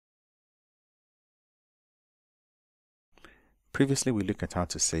Previously, we looked at how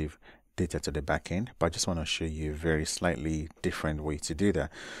to save data to the backend, but I just want to show you a very slightly different way to do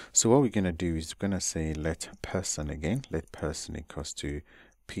that. So what we're going to do is we're going to say let person again, let person equals to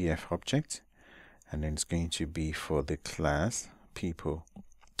PFObject, and then it's going to be for the class people.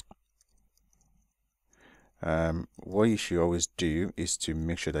 What you should always do is to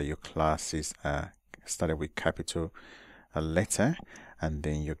make sure that your classes are started with capital letter, and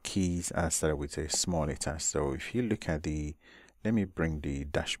then your keys are started with a small letter. So if you look at the, let me bring the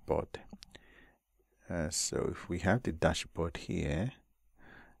dashboard. So if we have the dashboard here,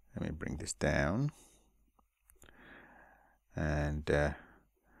 let me bring this down and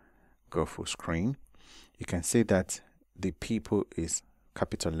go full screen. You can see that the people is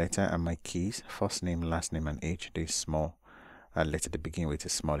capital letter, and my keys, first name, last name, and age, they small letter to begin with, a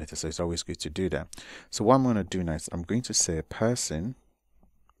small letter. So it's always good to do that. So what I'm going to do now is I'm going to say person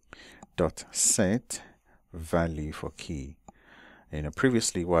dot set value for key.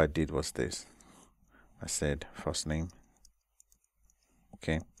 Previously what I did was this. I said first name,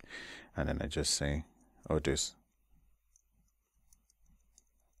 okay, and then I just say Odus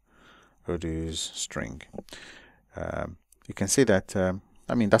string. You can see that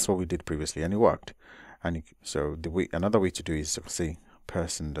I mean, that's what we did previously, and it worked. And so another way to do is to say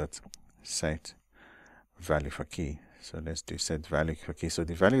person dot set value for key. So let's do set value for key. So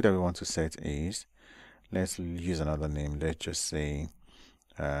the value that we want to set is, let's use another name. Let's just say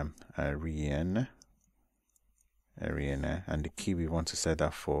Ariana, and the key we want to set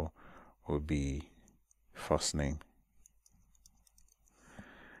that for will be first name.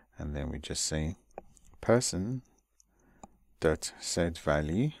 And then we just say person dot set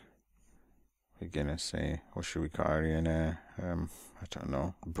value. We're gonna say, what should we call Ariana? I don't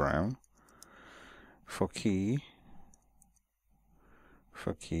know, Brown. For key,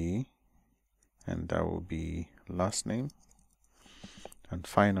 and that will be last name. And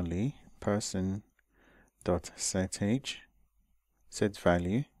finally, person dot set age, set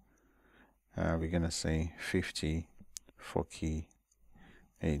value. We're gonna say 50 for key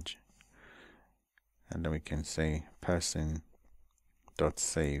age, and then we can say person dot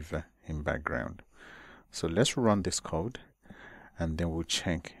save in background. So let's run this code, and then we'll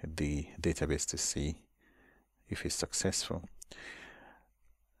check the database to see if it's successful.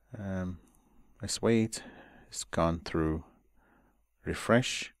 Let's wait. It's gone through,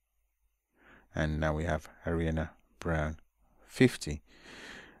 refresh, and now we have Ariana Brown 50.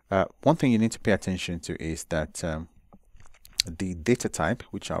 One thing you need to pay attention to is that the data type,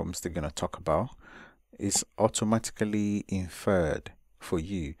 which I'm still going to talk about, is automatically inferred for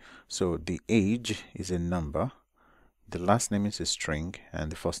you. So the age is a number, the last name is a string,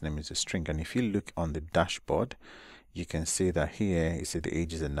 and the first name is a string. And if you look on the dashboard, you can see that here you see the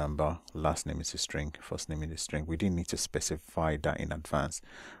age is a number, last name is a string, first name is a string. We didn't need to specify that in advance.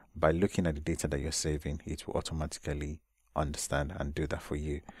 By looking at the data that you're saving, it will automatically understand and do that for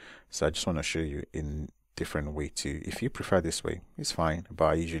you. So I just want to show you in different way too. If you prefer this way, it's fine, but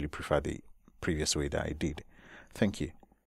I usually prefer the previous way that I did. Thank you.